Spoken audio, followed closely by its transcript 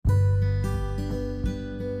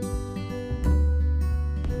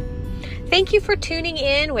Thank you for tuning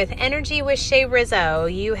in with Energy with Shay Rizzo.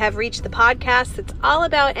 You have reached the podcast that's all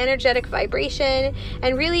about energetic vibration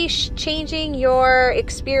and really changing your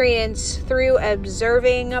experience through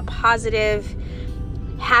observing positive,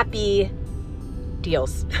 happy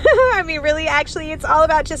deals. I mean, really, actually, it's all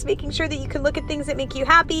about just making sure that you can look at things that make you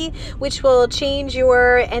happy, which will change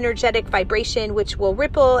your energetic vibration, which will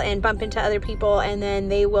ripple and bump into other people, and then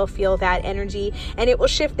they will feel that energy, and it will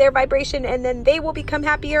shift their vibration, and then they will become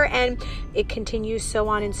happier, and it continues so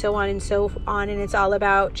on and so on and so on, and it's all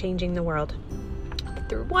about changing the world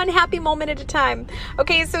through one happy moment at a time.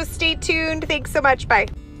 Okay, so stay tuned. Thanks so much. Bye.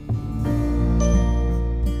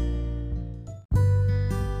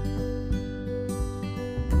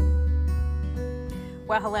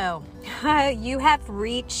 Well, hello. You have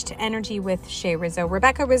reached Energy with Shay Rizzo,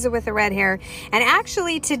 Rebecca Rizzo with the red hair. And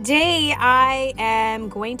actually today I am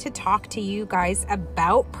going to talk to you guys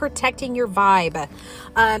about protecting your vibe.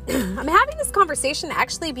 I'm having this conversation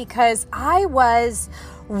actually because I was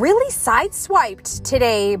really sideswiped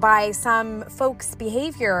today by some folks'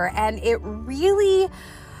 behavior, and it really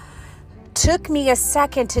took me a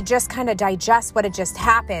second to just kind of digest what had just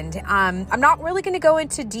happened. I'm not really going to go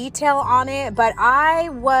into detail on it, but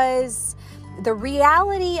the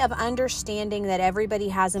reality of understanding that everybody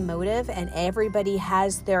has a motive and everybody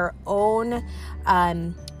has their own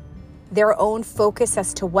focus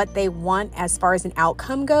as to what they want as far as an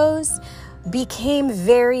outcome goes became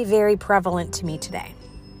very, very prevalent to me today.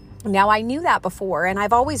 Now, I knew that before, and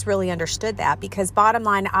I've always really understood that because bottom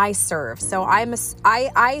line, I serve. So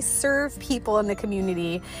I serve people in the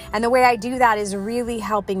community, and the way I do that is really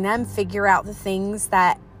helping them figure out the things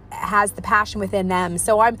that has the passion within them.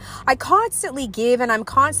 So I constantly give, and I'm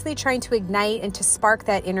constantly trying to ignite and to spark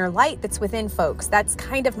that inner light that's within folks. That's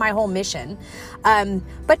kind of my whole mission.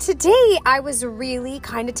 But today I was really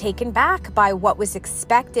kind of taken back by what was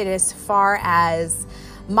expected as far as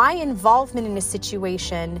my involvement in a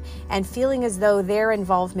situation and feeling as though their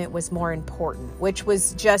involvement was more important, which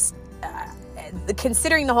was just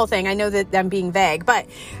considering the whole thing. I know that I'm being vague, but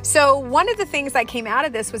so one of the things that came out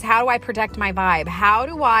of this was, how do I protect my vibe? How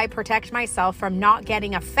do I protect myself from not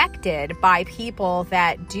getting affected by people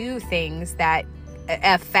that do things that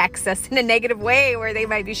affects us in a negative way, where they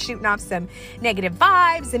might be shooting off some negative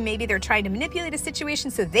vibes, and maybe they're trying to manipulate a situation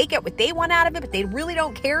so they get what they want out of it, but they really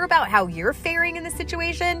don't care about how you're faring in the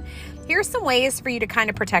situation. Here's some ways for you to kind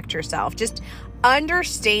of protect yourself. Just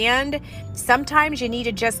understand sometimes you need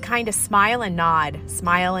to just kind of smile and nod.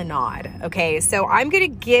 Okay, so I'm going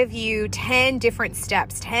to give you 10 different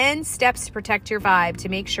steps, 10 steps to protect your vibe, to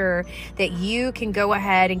make sure that you can go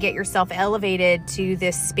ahead and get yourself elevated to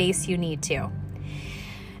this space you need to.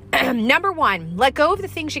 Number one, let go of the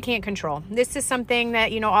things you can't control. This is something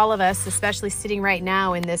that, all of us, especially sitting right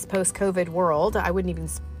now in this post-COVID world, I wouldn't even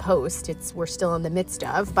we're still in the midst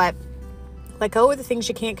of, but let go of the things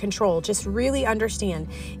you can't control. Just really understand,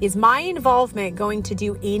 is my involvement going to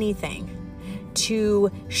do anything to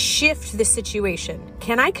shift the situation?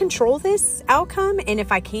 Can I control this outcome? And if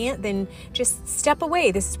I can't, then just step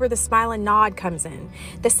away. This is where the smile and nod comes in.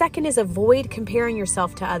 The second is avoid comparing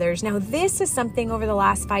yourself to others. Now, this is something over the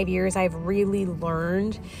last 5 years I've really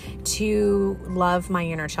learned to love my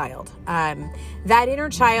inner child. That inner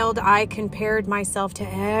child, I compared myself to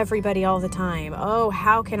everybody all the time. Oh,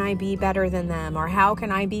 how can I be better than them? Or how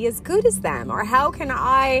can I be as good as them? Or how can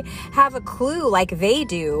I have a clue like they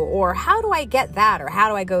do? Or how do I get that? Or how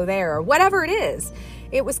do I go there? Or whatever it is.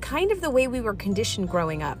 It was kind of the way we were conditioned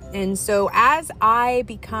growing up. And so as I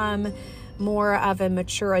become more of a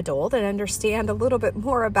mature adult and understand a little bit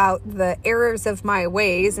more about the errors of my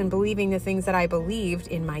ways and believing the things that I believed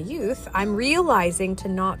in my youth, I'm realizing to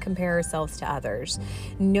not compare ourselves to others.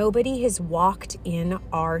 Nobody has walked in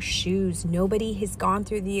our shoes. Nobody has gone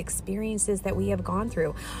through the experiences that we have gone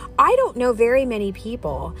through. I don't know very many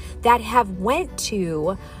people that have went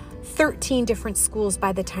to 13 different schools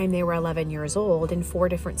by the time they were 11 years old in 4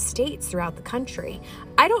 different states throughout the country.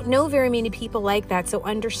 I don't know very many people like that. So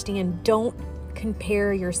understand, don't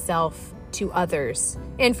compare yourself to others.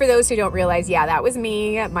 And for those who don't realize, that was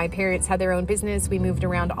me. My parents had their own business. We moved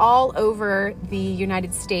around all over the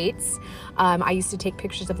United States. I used to take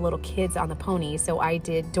pictures of little kids on the pony. So I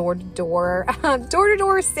did door-to-door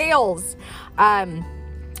sales.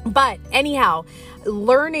 But anyhow,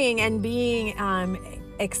 learning and being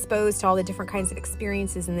exposed to all the different kinds of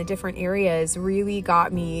experiences in the different areas really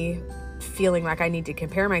got me feeling like I need to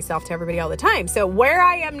compare myself to everybody all the time. So where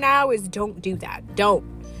I am now is don't do that. Don't.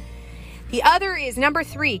 The other is number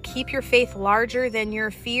 3, keep your faith larger than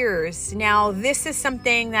your fears. Now, this is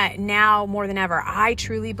something that now more than ever, I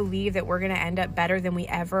truly believe that we're going to end up better than we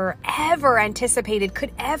ever anticipated,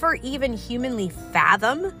 could ever even humanly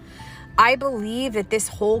fathom. I believe that this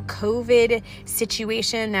whole COVID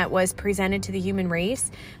situation that was presented to the human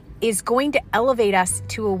race is going to elevate us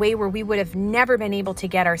to a way where we would have never been able to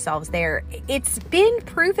get ourselves there. It's been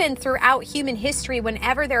proven throughout human history,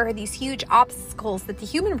 whenever there are these huge obstacles that the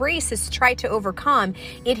human race has tried to overcome,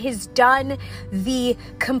 it has done the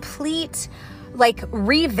complete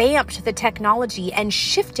revamped the technology and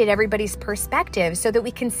shifted everybody's perspective so that we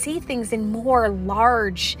can see things in more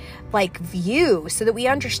large view, so that we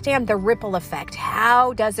understand the ripple effect.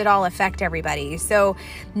 How does it all affect everybody? So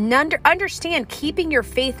understand, keeping your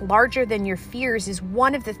faith larger than your fears is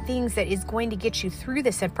one of the things that is going to get you through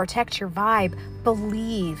this and protect your vibe.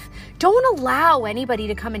 Believe. Don't allow anybody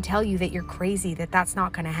to come and tell you that you're crazy, that that's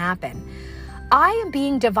not going to happen. I am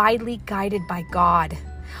being divinely guided by God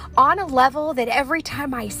on a level that every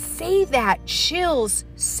time I say that, chills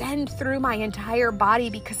send through my entire body,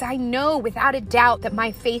 because I know without a doubt that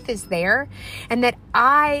my faith is there and that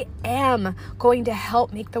I am going to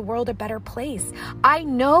help make the world a better place. I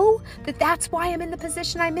know that that's why I'm in the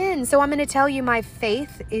position I'm in. So I'm going to tell you my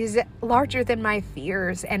faith is larger than my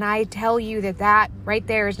fears. And I tell you that right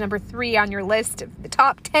there is number 3 on your list of the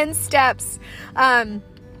top 10 steps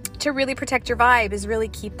to really protect your vibe, is really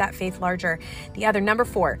keep that faith larger. The other, number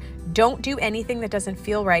 4, don't do anything that doesn't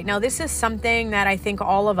feel right. Now, this is something that I think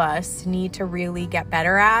all of us need to really get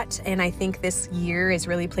better at. And I think this year has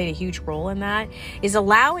really played a huge role in that, is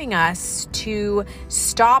allowing us to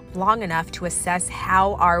stop long enough to assess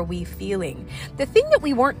how are we feeling. The thing that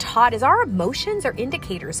we weren't taught is our emotions are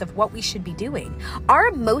indicators of what we should be doing. Our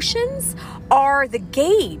emotions are the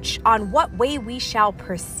gauge on what way we shall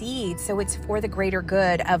proceed. So it's for the greater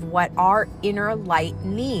good of what our inner light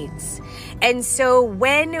needs. And so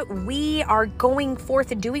when we are going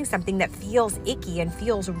forth and doing something that feels icky and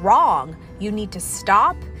feels wrong, you need to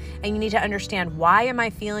stop and you need to understand, why am I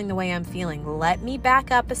feeling the way I'm feeling? Let me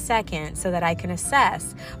back up a second so that I can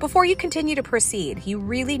assess before you continue to proceed. You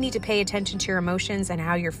really need to pay attention to your emotions and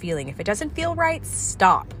how you're feeling. If it doesn't feel right,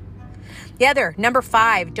 stop. The other, number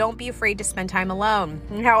 5, don't be afraid to spend time alone.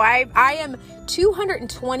 Now, I am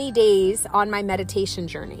 220 days on my meditation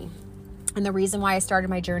journey. And the reason why I started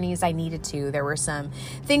my journey is I needed to. There were some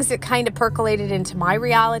things that kind of percolated into my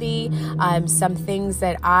reality, some things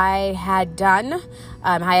that I had done.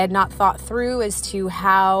 I had not thought through as to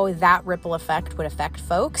how that ripple effect would affect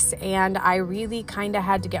folks. And I really kind of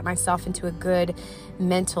had to get myself into a good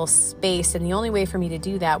mental space. And the only way for me to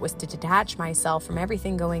do that was to detach myself from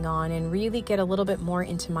everything going on and really get a little bit more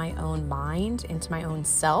into my own mind, into my own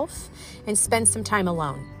self, and spend some time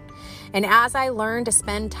alone. And as I learned to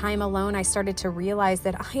spend time alone, I started to realize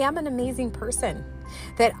that I am an amazing person,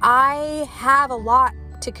 that I have a lot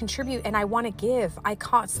to contribute and I want to give. I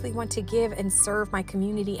constantly want to give and serve my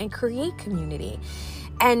community and create community.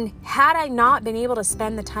 And had I not been able to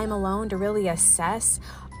spend the time alone to really assess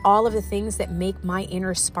all of the things that make my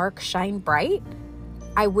inner spark shine bright,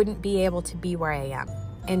 I wouldn't be able to be where I am.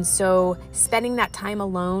 And so spending that time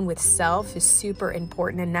alone with self is super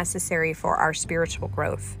important and necessary for our spiritual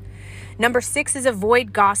growth. Number 6 is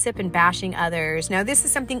avoid gossip and bashing others. Now, this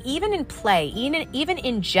is something even in play, even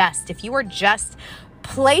in jest, if you are just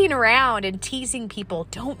playing around and teasing people,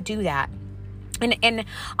 don't do that. And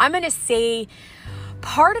I'm going to say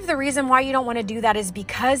part of the reason why you don't want to do that is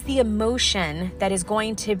because the emotion that is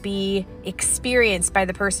going to be experienced by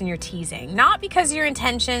the person you're teasing, not because your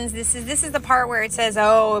intentions, this is the part where it says,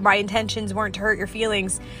 oh, my intentions weren't to hurt your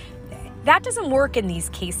feelings. That doesn't work in these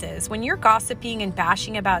cases. When you're gossiping and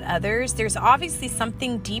bashing about others, there's obviously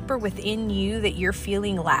something deeper within you that you're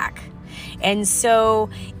feeling lack. And so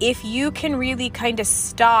if you can really kind of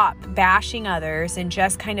stop bashing others and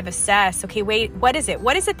just kind of assess, okay, wait, what is it?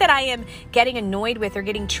 What is it that I am getting annoyed with or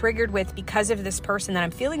getting triggered with because of this person that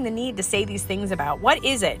I'm feeling the need to say these things about? What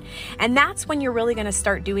is it? And that's when you're really going to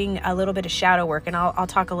start doing a little bit of shadow work. And I'll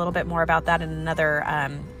talk a little bit more about that in another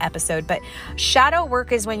episode. But shadow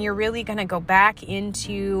work is when you're really going to go back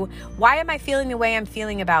into, why am I feeling the way I'm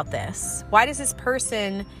feeling about this? Why does this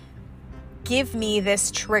person give me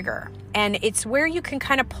this trigger? And it's where you can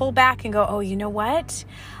kind of pull back and go, oh, you know what?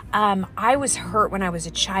 I was hurt when I was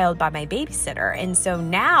a child by my babysitter. And so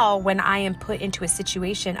now when I am put into a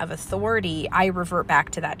situation of authority, I revert back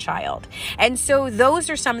to that child. And so those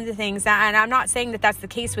are some of the things that, and I'm not saying that that's the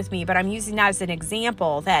case with me, but I'm using that as an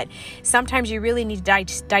example that sometimes you really need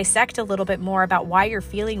to dissect a little bit more about why you're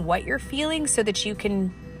feeling what you're feeling so that you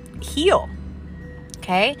can heal.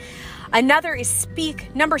 Okay. Another is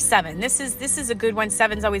speak. Number 7. This is a good one.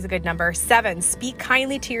 7's always a good number. 7, speak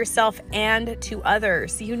kindly to yourself and to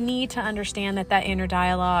others. You need to understand that inner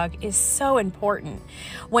dialogue is so important.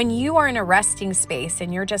 When you are in a resting space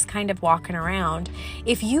and you're just kind of walking around,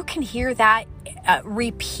 if you can hear that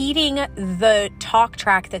repeating the talk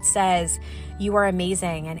track that says you are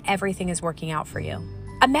amazing and everything is working out for you,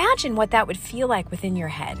 imagine what that would feel like within your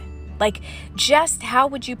head. Like, just how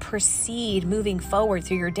would you proceed moving forward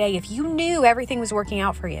through your day if you knew everything was working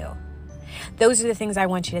out for you? Those are the things I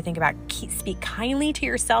want you to think about. Speak kindly to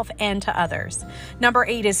yourself and to others. Number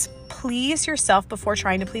 8 is please yourself before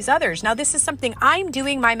trying to please others. Now, this is something I'm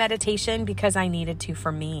doing my meditation because I needed to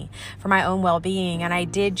for me, for my own well-being. And I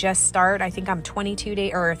did just start, I think I'm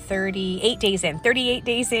 38 days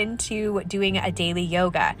into doing a daily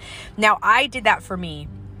yoga. Now, I did that for me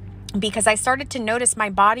because I started to notice my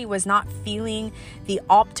body was not feeling the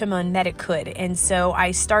optimum that it could. And so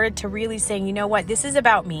I started to really saying, you know what, this is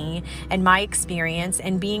about me and my experience,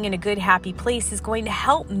 and being in a good, happy place is going to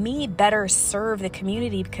help me better serve the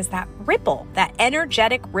community, because that ripple, that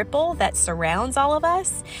energetic ripple that surrounds all of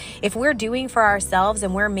us, if we're doing for ourselves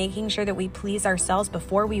and we're making sure that we please ourselves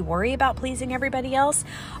before we worry about pleasing everybody else,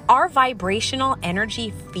 our vibrational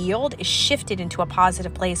energy field is shifted into a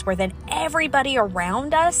positive place where then everybody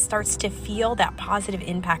around us starts to feel that positive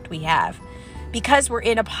impact we have, because we're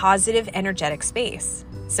in a positive energetic space.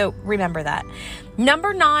 So remember that.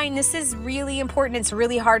 Number 9, this is really important. It's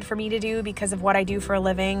really hard for me to do because of what I do for a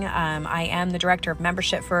living. I am the director of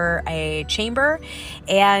membership for a chamber,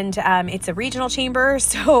 and it's a regional chamber.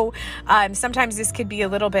 So sometimes this could be a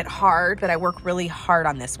little bit hard, but I work really hard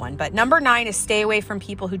on this one. But number 9 is stay away from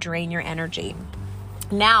people who drain your energy.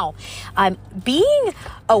 Now, being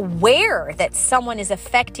aware that someone is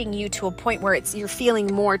affecting you to a point where you're feeling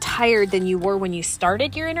more tired than you were when you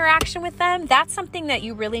started your interaction with them, that's something that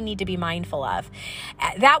you really need to be mindful of.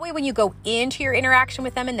 That way, when you go into your interaction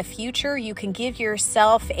with them in the future, you can give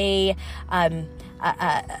yourself a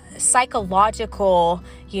psychological,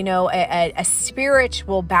 a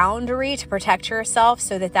spiritual boundary to protect yourself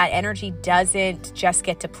so that energy doesn't just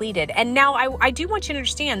get depleted. And now I do want you to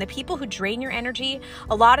understand the people who drain your energy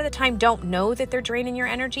a lot of the time don't know that they're draining your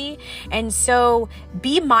energy. And so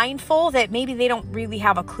be mindful that maybe they don't really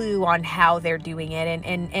have a clue on how they're doing it.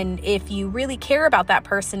 And if you really care about that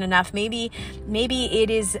person enough, maybe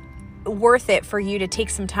it is worth it for you to take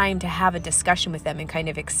some time to have a discussion with them and kind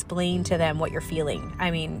of explain to them what you're feeling. I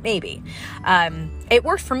mean, maybe. It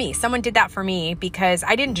worked for me. Someone did that for me because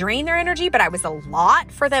I didn't drain their energy, but I was a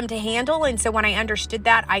lot for them to handle. And so when I understood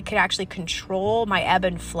that, I could actually control my ebb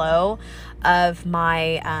and flow of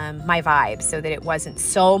my vibe so that it wasn't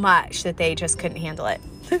so much that they just couldn't handle it.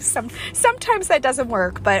 Sometimes that doesn't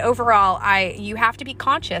work, but overall, you have to be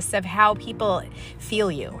conscious of how people feel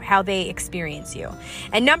you, how they experience you.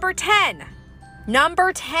 And number 10,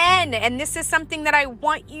 and this is something that I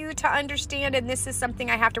want you to understand, and this is something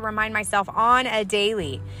I have to remind myself on a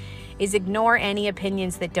daily, is ignore any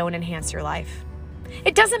opinions that don't enhance your life.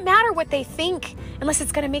 It doesn't matter what they think unless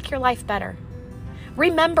it's going to make your life better.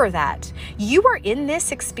 Remember that you are in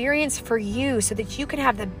this experience for you so that you can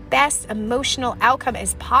have the best emotional outcome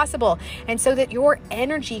as possible, and so that your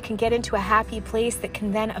energy can get into a happy place that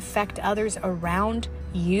can then affect others around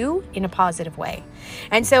you in a positive way.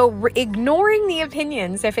 And so ignoring the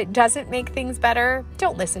opinions, if it doesn't make things better,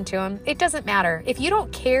 don't listen to them. It doesn't matter. If you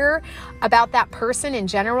don't care about that person in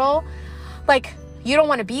general, like you don't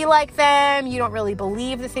want to be like them, you don't really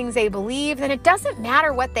believe the things they believe, then it doesn't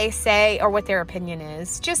matter what they say or what their opinion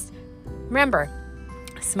is. Just remember,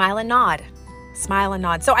 smile and nod. Smile and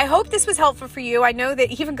nod. So I hope this was helpful for you. I know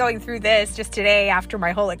that even going through this just today after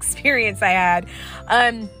my whole experience I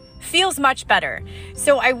had, feels much better.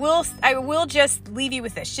 So I will just leave you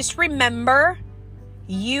with this. Just remember,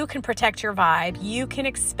 you can protect your vibe. You can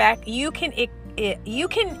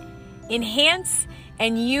enhance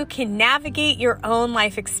and you can navigate your own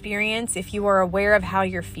life experience if you are aware of how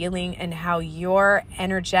you're feeling and how your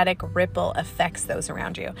energetic ripple affects those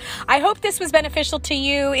around you. I hope this was beneficial to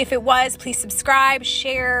you. If it was, please subscribe,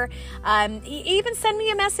 share, even send me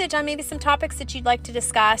a message on maybe some topics that you'd like to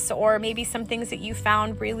discuss, or maybe some things that you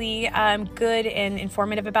found really good and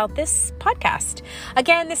informative about this podcast.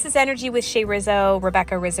 Again, this is Energy with Shay Rizzo,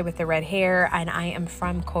 Rebecca Rizzo with the red hair, and I am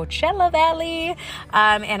from Coachella Valley,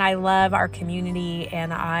 and I love our community,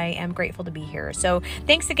 and I am grateful to be here. So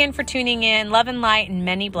thanks again for tuning in. Love and light and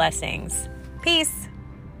many blessings. Peace.